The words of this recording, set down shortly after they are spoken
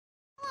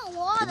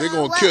water. They're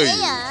gonna kill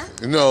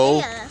you.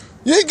 No.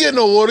 You ain't getting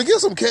no water. Get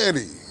some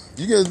candy.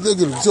 You get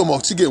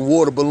she getting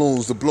water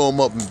balloons to blow them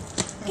up. And,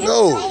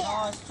 no.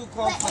 It's too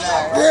cold for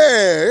that.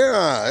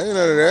 Yeah, ain't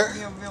none of that.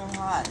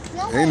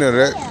 Ain't none of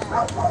that.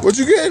 What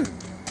you getting?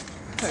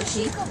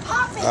 Hershey.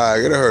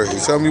 Alright, get a Hershey.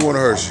 Tell me you want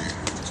a Hershey.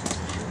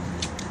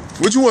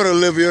 What you want,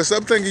 Olivia?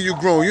 Stop thinking you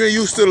grown.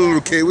 You still a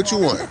little kid. What you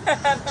want?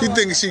 She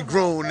thinking she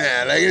grown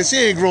now. Like, she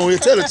ain't grown. You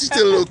tell her she's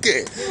still a little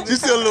kid. She's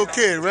still a little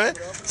kid, right?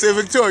 Say,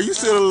 Victoria, you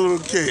still a little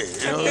kid.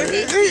 You know?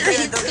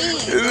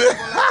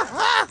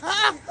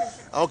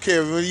 I don't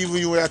care.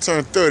 Even when I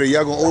turn 30,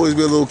 y'all gonna always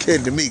be a little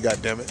kid to me,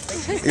 goddammit.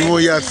 Even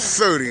when y'all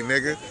 30,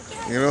 nigga.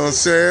 You know what I'm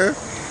saying?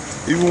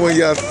 Even when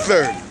y'all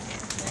 30.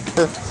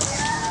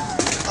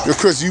 Yo,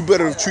 Chris, you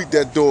better treat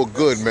that dog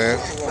good, man.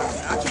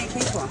 I can't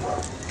keep her.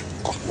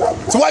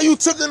 So why you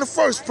took it in the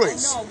first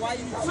place? No, why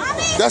you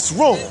That's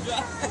wrong.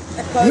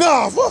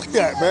 Nah, fuck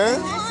that,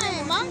 man.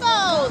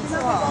 Mungo.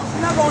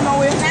 not going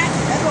nowhere.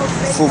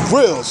 For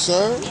real,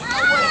 son.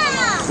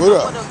 What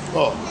up?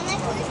 Oh.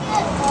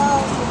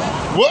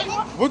 What?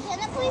 What? Can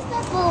I please the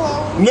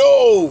balloons?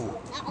 No.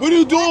 What are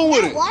you doing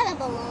with it? Water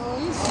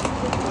balloons.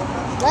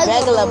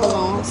 Regular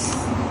balloons.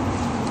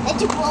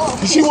 Let you blow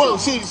up.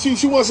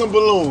 She wants some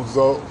balloons,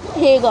 though.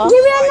 Here you go.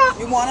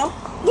 You want her?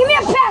 Give me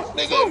a pet.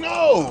 Nigga,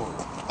 no.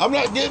 I'm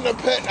not getting a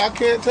pet I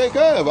can't take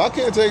care of. I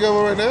can't take care of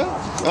her right now.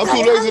 I'm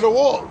too lazy to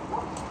walk.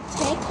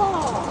 Take her.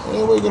 I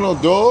ain't waking no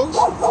dogs.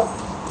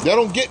 Y'all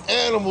don't get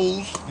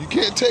animals you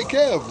can't take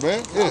care of,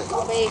 man. Yeah.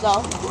 There you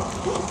go.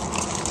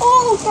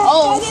 Oh,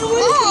 I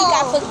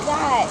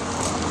forgot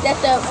that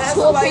the That's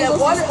two somebody that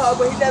Pringles. wanted her,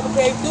 but he never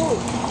came through.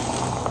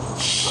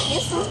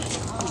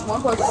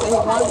 One person said he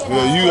wanted it.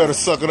 Yeah, you gotta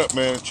suck it up,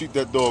 man. Treat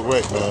that dog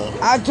right, man.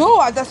 I do.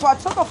 That's why I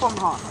took her from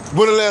her.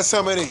 When the last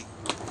time I ate?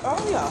 Oh,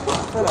 yeah.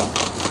 Shut up.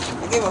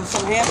 I gave her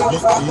some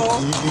hamburgers.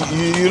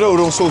 You know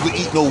don't supposed to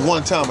eat no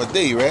one time a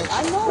day, right?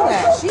 I know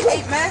that. She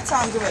ate mad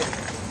times already.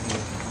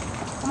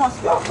 Come on,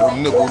 Spell.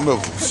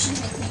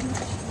 Nibbles.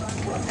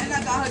 And I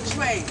got her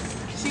tray.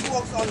 She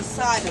walks on the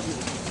side of me.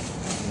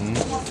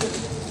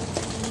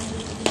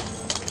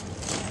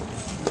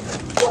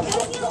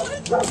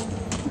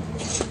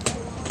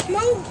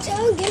 Mom,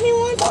 give me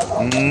one.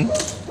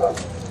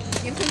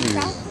 Give me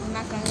some. I'm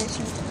not gonna let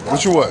you.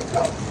 What you want?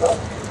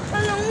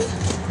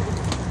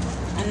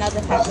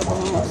 Another pack of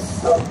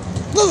balloons.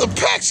 Another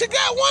pack? She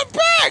got one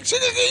pack. You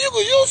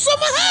can use some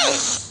of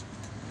hers.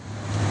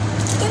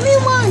 Give me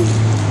one.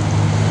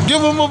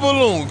 Give him a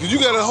balloon, because you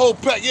got a whole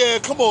pack. Yeah,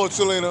 come on,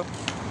 Selena.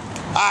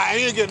 I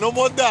ain't getting no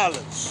more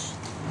dollars.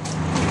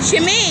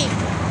 Shameek.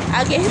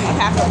 I'll get him a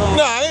pack of balloons.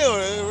 Nah, he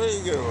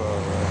ain't get him all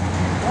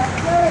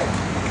right.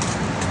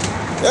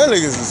 That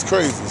niggas is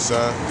crazy,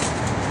 son.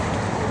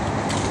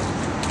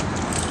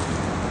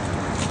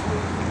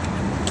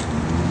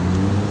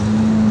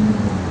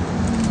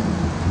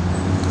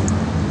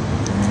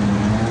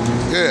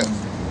 Yeah.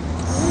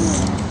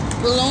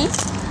 Balloons.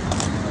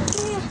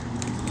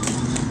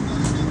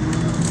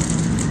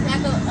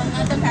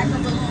 Another pack of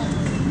balloons.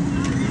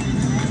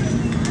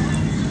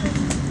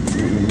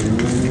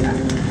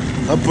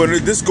 I'm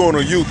putting this going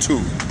on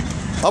YouTube.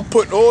 I'm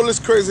putting all this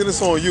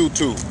craziness on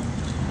YouTube.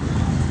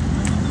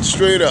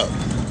 Straight up.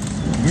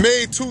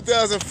 May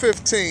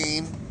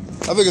 2015.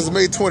 I think it's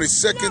May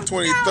 22nd,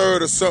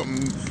 23rd or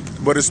something.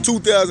 But it's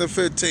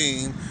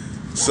 2015.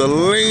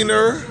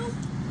 Selena.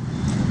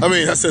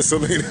 I said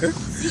Selena.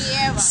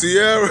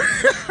 Siera.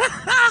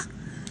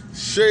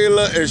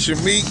 Shayla and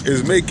Shameek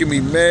is making me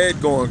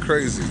mad, going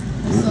crazy.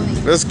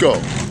 Let's go.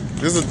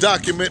 This is a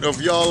document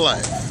of y'all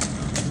life.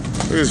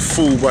 Look at this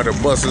fool about to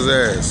bust his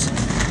ass.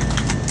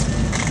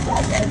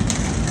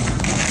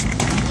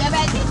 Yeah, but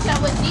I can tell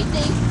what you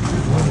think.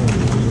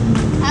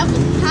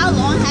 How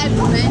long have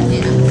you been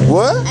here?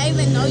 What? I didn't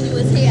even know you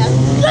was here.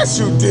 Yes,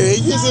 you did.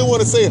 You just didn't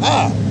want to say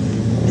hi.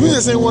 You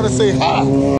just didn't want to say hi.